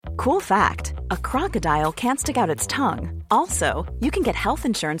Cool fact, a crocodile can't stick out its tongue. Also, you can get health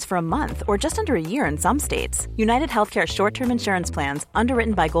insurance for a month or just under a year in some states. United Healthcare short-term insurance plans,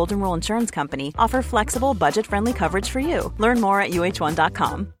 underwritten by Golden Rule Insurance Company, offer flexible, budget-friendly coverage for you. Learn more at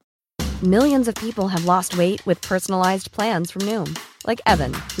uh1.com. Millions of people have lost weight with personalized plans from Noom. Like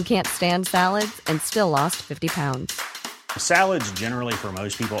Evan, who can't stand salads and still lost 50 pounds. Salads generally for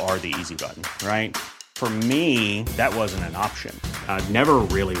most people are the easy button, right? For me, that wasn't an option. I never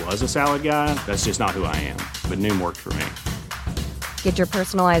really was a salad guy. That's just not who I am. But Noom worked for me. Get your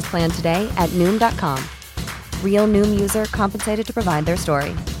personalized plan today at Noom.com. Real Noom user compensated to provide their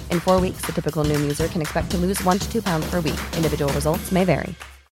story. In 4 weeks, the typical Noom user can expect to lose 1 to 2 pounds per week. Individual results may vary.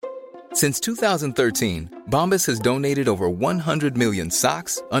 Since 2013, Bombas has donated over 100 million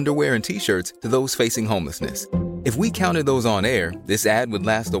socks, underwear, and T-shirts to those facing homelessness. If we counted those on air, this ad would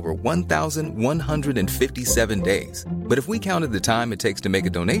last over 1,157 days. But if we counted the time it takes to make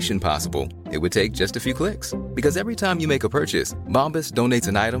a donation possible, it would take just a few clicks. Because every time you make a purchase, Bombas donates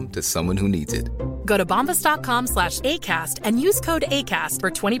an item to someone who needs it. Go to bombas.com/ACAST and use code ACAST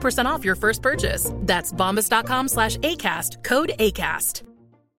for 20% off your first purchase. That's bombas.com/ACAST, code ACAST.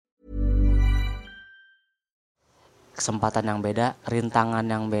 Kesempatan yang beda, rintangan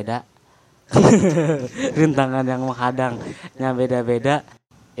yang beda. Rintangan yang menghadangnya beda-beda.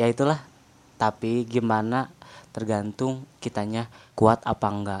 Ya itulah. Tapi gimana tergantung kitanya kuat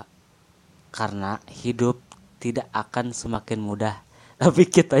apa enggak. Karena hidup tidak akan semakin mudah, tapi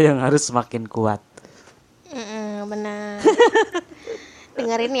kita yang harus semakin kuat. Benar.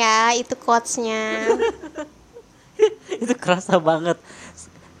 Dengerin ya, itu quotes-nya. Itu kerasa banget.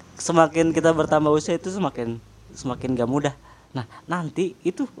 Semakin kita bertambah usia itu semakin gak mudah. Nah nanti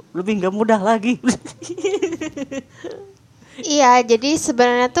itu lebih gak mudah lagi. Iya, jadi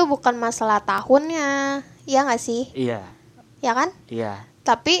sebenarnya tuh bukan masalah tahunnya, ya gak sih? Iya. Ya kan? Iya.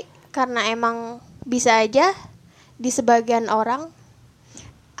 Tapi karena emang bisa aja di sebagian orang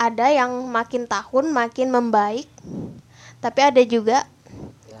ada yang makin tahun makin membaik, tapi ada juga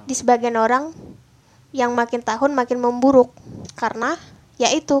di sebagian orang yang makin tahun makin memburuk. Karena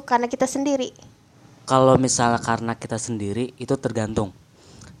karena kita sendiri. Kalau misalnya karena kita sendiri itu tergantung.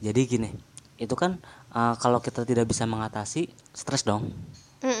 Jadi gini, itu kan kalau kita tidak bisa mengatasi, stres dong.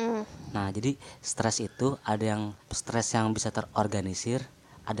 Nah jadi stres itu ada yang stres yang bisa terorganisir,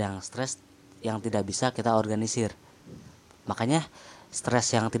 ada yang stres yang tidak bisa kita organisir. Makanya stres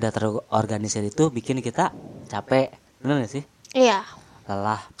yang tidak terorganisir itu bikin kita capek, benar gak sih? Iya.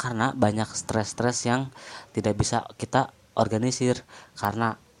 Lelah karena banyak stres-stres yang tidak bisa kita organisir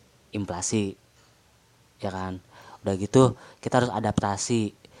karena inflasi. Ya kan, udah gitu kita harus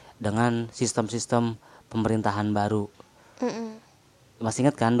adaptasi dengan sistem-sistem pemerintahan baru. Masih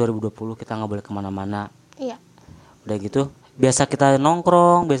ingat kan 2020 kita nggak boleh kemana-mana. Iya. Udah gitu biasa kita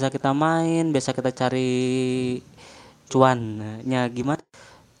nongkrong, biasa kita main, biasa kita cari cuannya gimana,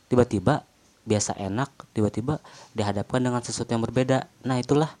 tiba-tiba biasa enak, tiba-tiba dihadapkan dengan sesuatu yang berbeda. Nah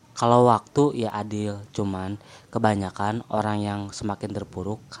itulah, kalau waktu ya adil, cuman kebanyakan orang yang semakin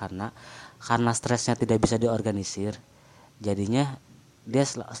terpuruk karena stresnya tidak bisa diorganisir, jadinya dia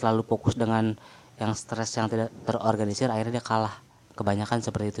selalu fokus dengan yang stres yang tidak terorganisir, akhirnya dia kalah. Kebanyakan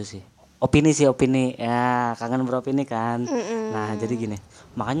seperti itu sih. Opini ya, kangen beropini kan. Nah jadi gini,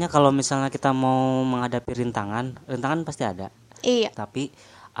 makanya kalau misalnya kita mau menghadapi rintangan pasti ada. Iya. Tapi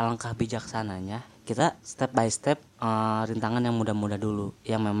alangkah bijaksananya kita step by step rintangan yang mudah-mudah dulu,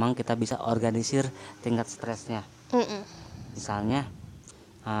 yang memang kita bisa organisir tingkat stresnya. Misalnya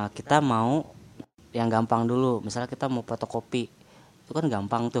kita mau yang gampang dulu, misalnya kita mau fotokopi, itu kan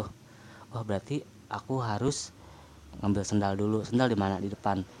gampang tuh. Wah berarti aku harus ngambil sendal dulu. Sendal di mana? Di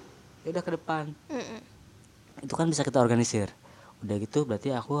depan. Ya udah ke depan. Itu kan bisa kita organisir. Udah gitu berarti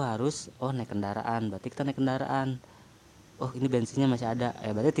aku harus naik kendaraan. Berarti kita naik kendaraan. Oh ini bensinnya masih ada.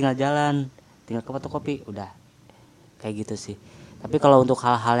 Berarti tinggal jalan, tinggal ke fotokopi. Udah kayak gitu sih. Tapi kalau untuk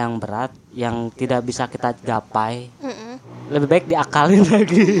hal-hal yang berat yang tidak bisa kita gapai, lebih baik diakalin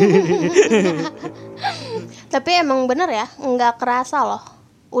lagi. Tapi emang bener ya, nggak kerasa loh.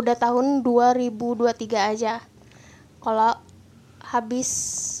 Udah tahun 2023 aja. Kalau habis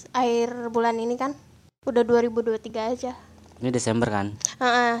akhir bulan ini kan udah 2023 aja. Ini Desember kan?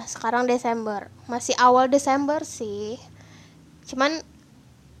 Sekarang Desember. Masih awal Desember sih. Cuman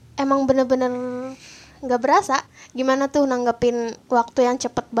emang bener-bener nggak berasa. Gimana tuh nanggepin waktu yang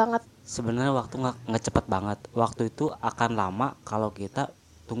cepet banget? Sebenarnya waktu nggak cepet banget. Waktu itu akan lama kalau kita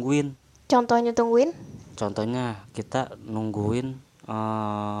tungguin. Contohnya tungguin? Contohnya kita nungguin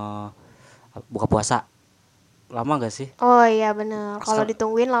buka puasa. Lama gak sih? Oh iya bener. Kalau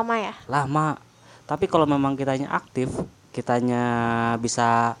ditungguin lama ya? Lama. Tapi kalau memang kitanya aktif, kitanya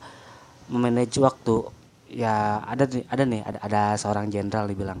bisa memanage waktu, ya ada seorang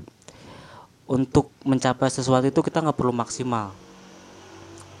jenderal dibilang, untuk mencapai sesuatu itu kita nggak perlu maksimal,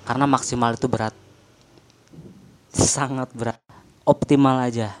 karena maksimal itu berat, sangat berat. Optimal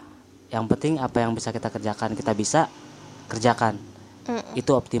aja, yang penting apa yang bisa kita kerjakan, kita bisa kerjakan,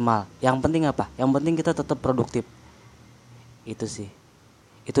 itu optimal. Yang penting apa? Yang penting kita tetap produktif. Itu sih,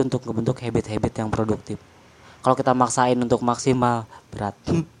 itu untuk membentuk habit-habit yang produktif. Kalau kita maksain untuk maksimal, berat.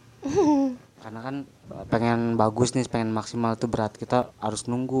 Karena kan pengen bagus nih, pengen maksimal itu berat. Kita harus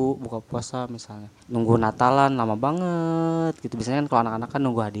nunggu buka puasa misalnya, nunggu Natalan lama banget gitu. Biasanya kan kalau anak-anak kan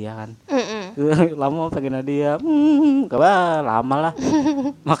nunggu hadiah kan. Lama pengen hadiah, lama lah.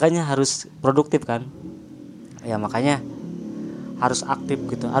 Makanya harus produktif kan. Ya makanya harus aktif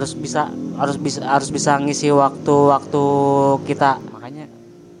gitu, harus bisa ngisi waktu kita. Makanya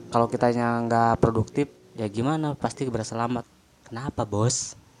kalau kitanya nggak produktif, ya gimana, pasti berasa lambat. Kenapa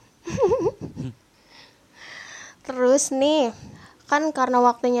bos? Terus nih, kan karena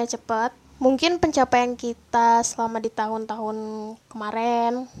waktunya cepat, mungkin pencapaian kita selama di tahun-tahun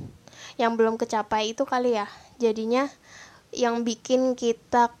kemarin yang belum kecapai itu kali ya, jadinya yang bikin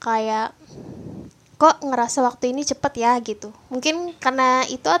kita kayak kok ngerasa waktu ini cepet ya gitu. Mungkin karena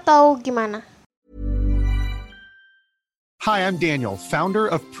itu atau gimana? Hi, I'm Daniel, founder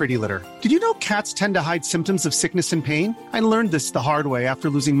of Pretty Litter. Did you know cats tend to hide symptoms of sickness and pain? I learned this the hard way after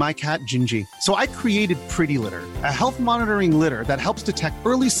losing my cat, Gingy. So I created Pretty Litter, a health monitoring litter that helps detect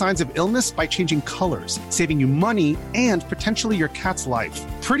early signs of illness by changing colors, saving you money and potentially your cat's life.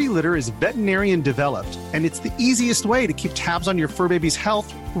 Pretty Litter is veterinarian developed, and it's the easiest way to keep tabs on your fur baby's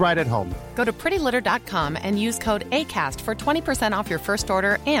health right at home. Go to prettylitter.com and use code ACAST for 20% off your first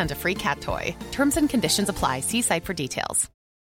order and a free cat toy. Terms and conditions apply. See site for details.